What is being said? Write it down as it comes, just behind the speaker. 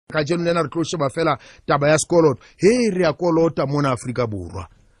ka jeno lena re tlo sheba fela taba ya sekoloto re ya kolota mona Afrika Borwa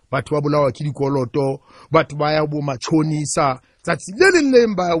batho ba bolawa ke dikoloto batho ba ya bo matshonisa tsatsi le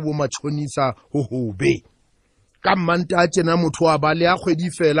leng ba ya bo matshonisa hobe ka mmanta a tjena motho wa bale ya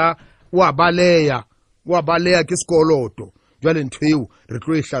kgwedi fela wa baleya ke sekoloto jwale ntho eo re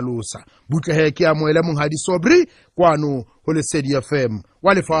tlo e hlalosa butlehe ke ya moele monghadi Sobry kwano ho Lesedi FM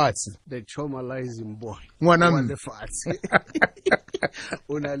wa lefatshe the Chomalizing boy ngwana wa lefatshe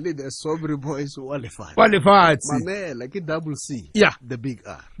una le the Sobry boys wa lefatshe mamela ke double C yeah the big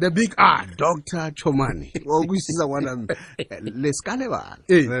R Dr. Chomane wa gusisa ngwana le skalebala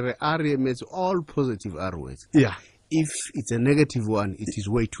re R emets all positive R words yeah. If it's a negative one, it is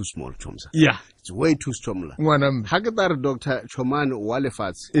way too small, Chomsa. Yeah. It's way too strong. Hakatar Dr. Chomane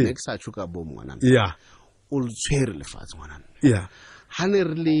Walefats, next Achuka Bom one. Yeah. Ul Cher Lefats one. Yeah.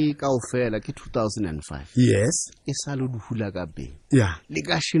 Hanerly Kaufela ki 2005. Yes. Esalud Hulagabe. Yeah.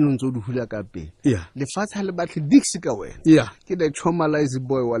 Ligashin Zodu Hulagabe. Yeah. Lefats Halabat Dixikawe. Yeah. Ki the Chomalize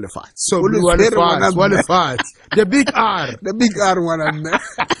boy Walefats. So Walefats. The big R. The big R one.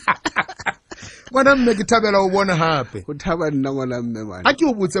 Wana mme ke thabela o bona hape go thaba nna ngwana mme bana a ke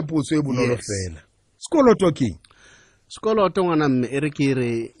o botse potso e bonolo fela sekoloto ke sekoloto ngwana mme e re ke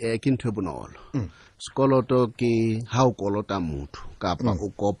re ke ntho e bonolo sekoloto ke ha o kolota motho kapa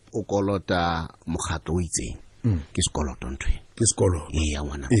o kolota mogato o itseng ke sekoloto ntwe ke sekoloto ya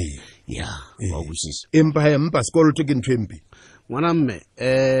ngwana ya wa busisa empa sekoloto ke ntwe mpi ngwana mme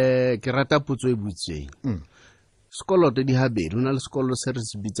ke rata potso e butseng sekoloto di habedi una le sekoloto se re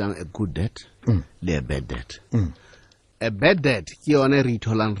se bitsang a good debt le a bad debt a bad debt ke yona re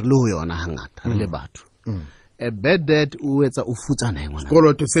itholang re le ho yona hangata re le batho a bad debt o etsa o futsana ngwana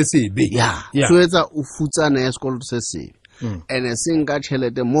sekoloto se sebe ya so etsa o futsana ya sekoloto se sebe ene singa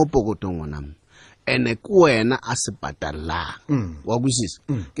tšhelete mo pokotong ngwana ene ko wena a se patalla wa busisa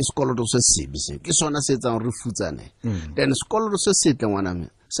ke sekoloto se sebe se ke sona se etsang re futsane then sekoloto se setle ngwana me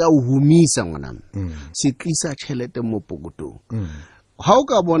sa o humisa ngwana se tlisa tšhelete mo pokotong ha o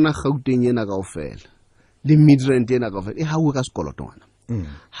ka bona Gauteng ena kaofela le Midrand ena kaofela e hawe ka sekoloto ngwana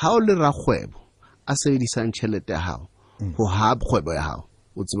ha o le ragwebo a sebedisang tšhelete ya hao ho ha kgwebo ya hao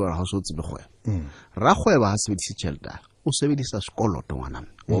o tseba ha o so tsebe kgwebo ragwebo ha sebedisa tšhelete o sebedisa sekoloto ngwana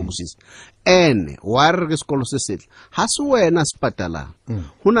wa busisa ene wa re ke sekolo se setle ha se wena se patalang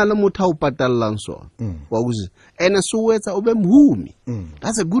hona le motho o patallang sona wa busisa ene se o etsa o be mohumi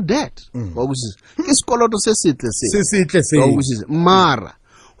that's a good debt wa busisa ke sekoloto se setle se wa busisa mara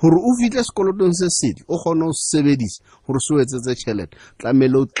hore o fitle sekolotong se setle o kgona ho sebedisa hore se o etsetse tšhelete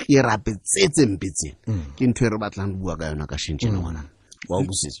tlamele o clear up tsetse mpetseng ke ntho e re batlang bua ka yona ka shintshena ngwana wa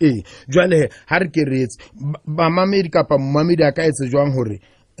busisa jwale ha re ke retse ba mamedi kapa mmamedi a ka etse jwang hore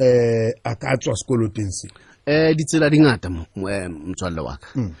a ka tswa sekoloteng se ditsela di ngata motswalle wa ka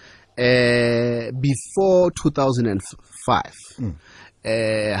before 2005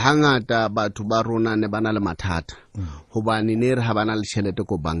 hangata batho ba rona ne bana le mathata hobane ne re ha bana le tšhelete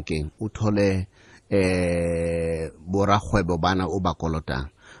ko bankeng o thole borakgwebo bana o ba kolotang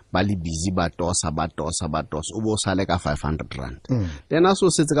ba le busy ba tosa o bo sale ka 500 rand then aso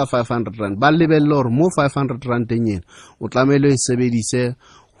setse ka 500 rand ba lebella hore mo 500 rand nyene o tlamelo e sebedise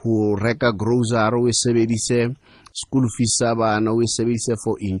ho reka grocery o e sebedise school fees sa bana o e sebedise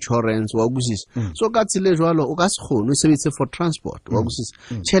for insurance wa busisa so ka tsile jwalo o ka se kgone o sebedise for transport wa busisa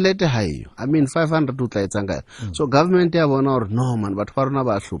tšhelete ha eyo I mean 500 o tla etsang ka so government ya bona hore no man batho ba rona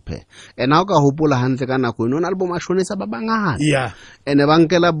ba hlophe ena o ka hopola hantle ka nako eno na le bo mashonisa ba bangata ene ba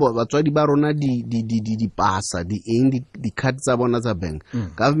nkela batswadi ba rona di pasa di card tsa bona tsa bank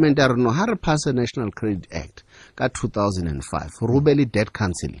government ya rona ha re pass a National Credit Act ka 2005 rubele debt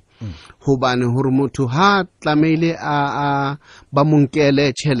counseling hobane hore motho ha tlameile a ba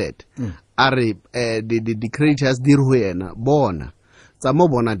monkele tšhelete a re the creditors di re ho yena bona tsa mo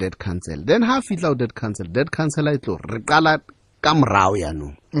bona debt cancel then ha fitla debt cancel a itlo re qala ka morao ya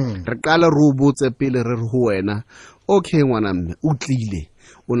no re qala re o botse pele re ho wena okay ngwana mme o tlile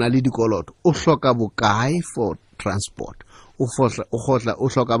o na le dikoloto o hloka bokae for transport o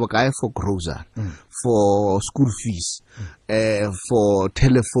hloka bokae for grocery for school fees for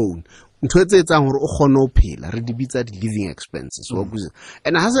telephone ntho tse etsang hore o kgone ho phela re di bitsa di living expenses wa kuze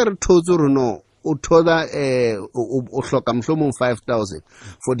and ha se re thotse re no o thola o hloka mhlomong 5000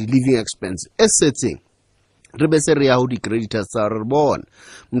 for the living expense setting re be se re ya ho di creditors tsa re bona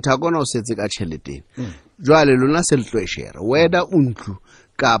motho a kona o setse ka tšhelete jwale lona se le tlo share whether untlu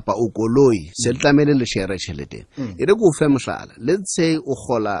kapa o koloi se tlamele le share tšhelete e re go fe mohlala. Let's say o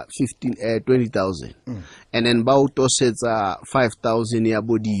gola 20,000 and then ba o tosetsa 5,000 ya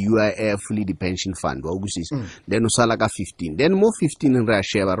bo di UIF le di pension fund wa ukusisa, then o sala ka 15, then mo 15 re a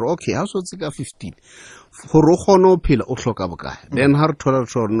sheba re okay ha o sotse ka 15 gore o kgone o phela o hloka bokae, then ha re thola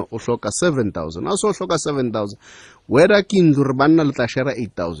tsone o hloka 7,000, ha o so hloka 7,000 whether ke ntlo re banna le tla share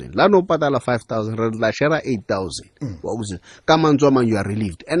 8,000 la no patala 5,000 re tla share 8,000 wa ukusisa ka mantswe a mang you are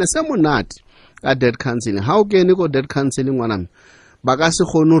relieved. And se monate ka debt cancelling ha o kene go debt cancelling ngwana ba ka se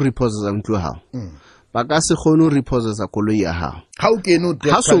kgone o repossessa ntlo hao, ba ka se kgone o repossessa koloi ya hao ha o kene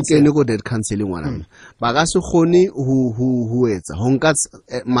ha so kene go debt cancelling ngwana ba ka se kgone ho etsa ho nka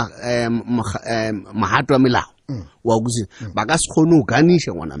mahato a melao wa ukusisa ba ka se kgone o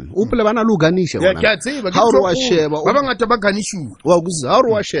ganisha ngwana o pele bana le o ganisha ngwana ha o re wa sheba ba bangata ba ganishiwa wa ukusisa ha o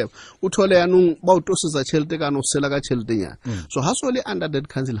re wa sheba o thole yanong ba o tosetsa tšhelete ka no sela ka tšhelete nya so ha so le under debt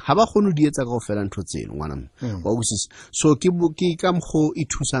cancel ha ba kgone di etsa ka go fela ntho tseno ngwana wa ukusisa so ke ka mgo e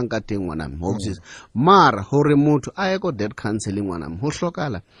thusang ka teng ngwana wa ukusisa mara hore motho a ye go debt cancelling ngwana ho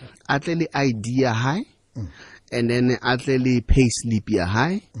hlokala atle le ID ya hae and then atle le pay slip ya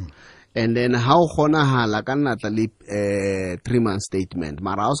hae and then ha o gona hala ka natla le 3-month statement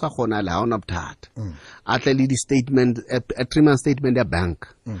mara o sa gona le ha ona bothata atle le di statement 3-month statement ya bank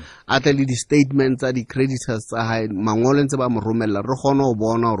atle le di statement tsa di creditors tsa hae mangolo ntse ba mo romella re gona o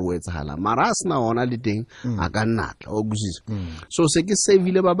bona gore o etsahala mara a sna ona le teng a ka natla o busisa so se ke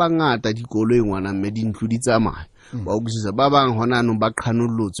savile ba bangata dikoloi ngwana mme di ntlo di tsamaya wa ukusisa ba bang hona no ba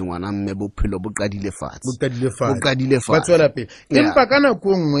qhanolotse ngwana mme bophelo bo qadile fatshe ba tswela pele empa kana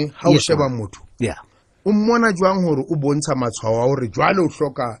go nngwe ha o sheba motho o mmona jwang hore o bontsha matshwao a hore jwale o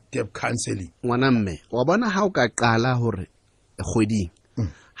hloka debt cancelling ngwana mme wa bona ha o ka qala hore kgweding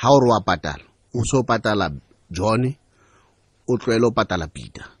ha o re wa patala o so patala John o tlwele o patala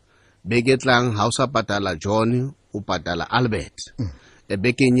Peter beketlang ha o sa patala John o patala Albert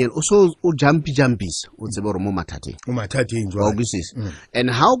bekenyel o so o jumpis o tsebe gore mo mathateng jwale and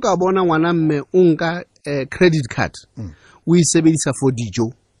how ka bona ngwana mme o nka credit card o e sebedisa for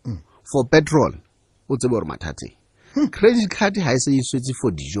dijo for petrol o tsebe gore mathateng credit card ha e se e swetse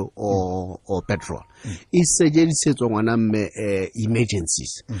for dijo or petrol e sejedisetswa ngwana mme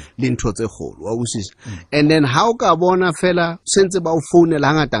emergencies le ntho tse kgolo wa busisa and then how ka bona fela sentse ba o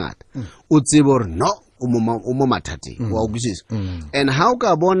founela ngata o tsebe gore no o mo mathateng wa ukusisa and how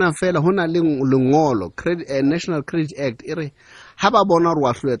ka bona fela hona le lengolo National Credit Act ere ha ba bona re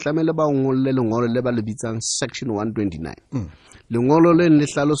wa hloya tlamele ba ngolle lengolo le ba le bitsang section 129 lengolo le le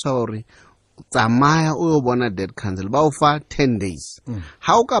hlalosa hore tsamaya o yo bona debt cancel ba o fa 10 days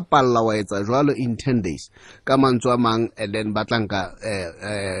ha o ka palla wa etsa jwalo in 10 days ka mantswe a mang and then ba tlanka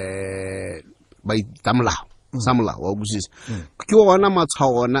ba itamla samla wa ukusisa ke ona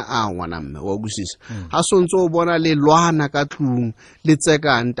matshwao ona a ngwana mme wa ukusisa ha sontso o bona le lwana ka tlung le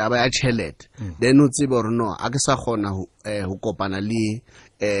tseka ntaba ya tšhelete then o tsebe gore no a ke sa gona ho kopana le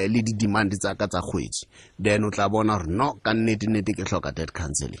di demand tsa ka tsa kgwedi then o tla bona gore no ka nnete ke hloka debt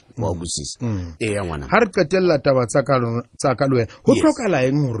cancelling wa ukusisa ya ngwana ha re qetella taba tsa ka le wena ho tlokala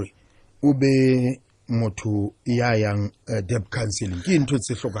eng hore o be motho ya yang debt cancelling ke ntho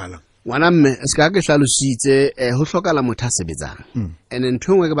tse hlokalang ngwana mme ska ke hlalositse ho hlokala motho a sebetsang and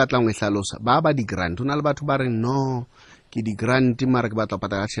ntho engwe ke batlang go hlalosa ba di grant hona le batho ba re no ke di grant mara ke batla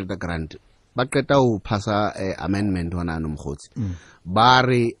patala tšhelete grant ba qeta ho phasa amendment hona no mogotsi ba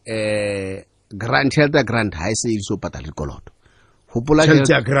re grant tšhelete grant ha e se iso patala dikoloto hopola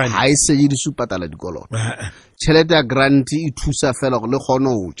ha e se iso patala dikoloto tšhelete ya grant e thusa fela go le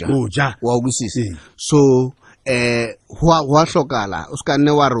kgone ho ja wa ukusisa so wa hlokala o ska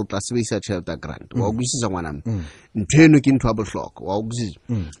nne wa re o tla sebedisa tšhelete grant wa ukusisa ngwana ntho eno ke ntho ya bohlokwa wa ukusisa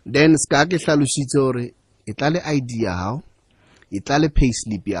then ska ke hlalositse hore e tla le ID ya hao e tla le pay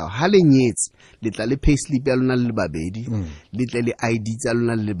slip ya hao ha le nyetse le tla le pay slip ya lona le babedi le tle le ID tsa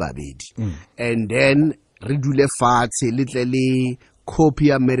lona le babedi and then re dule fatshe le tle le copy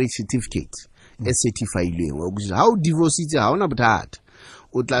ya marriage certificate e certified wa ukusisa ha o divorce ha ona bothata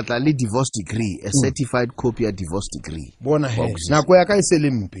o tlatla le divorce degree a certified copy ya divorce degree bona he nako ya ka e se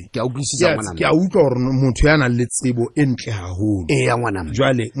le mpe ke a utlwisisa ngwana ke a utlwa gore motho ya nang le tsebo e ntle haholo ya ngwana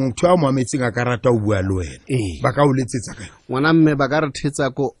jwale motho ya mo ametseng a ka rata o bua le wena ba ka o letsetsa ka ngwana mme ba ka re thetsa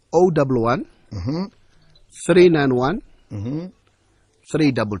ko 011 391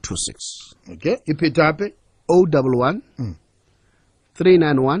 3226 okay e pheta hape 011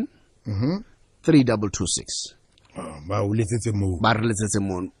 391 3226 ba o letsetse mo ba re letsetse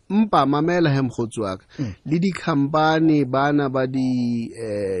mono mpa mamela he mkhotsi wa ka le di company bana ba di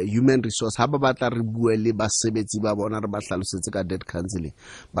human resource ha ba batla re bue le basebetsi ba bona re ba hlalosetse ka debt counseling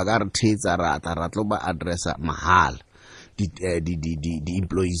ba ka re thetsa ra tlo ba addressa mahala di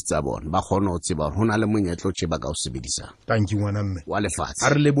employees tsa bona ba khona ho tseba hona le monyetlo tse ba ka o sebedisa. Thank you ngwana mme wa lefatshe a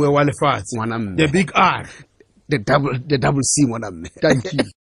re le bue wa lefatshe ngwana mme the big R the double C ngwana mme. Thank you.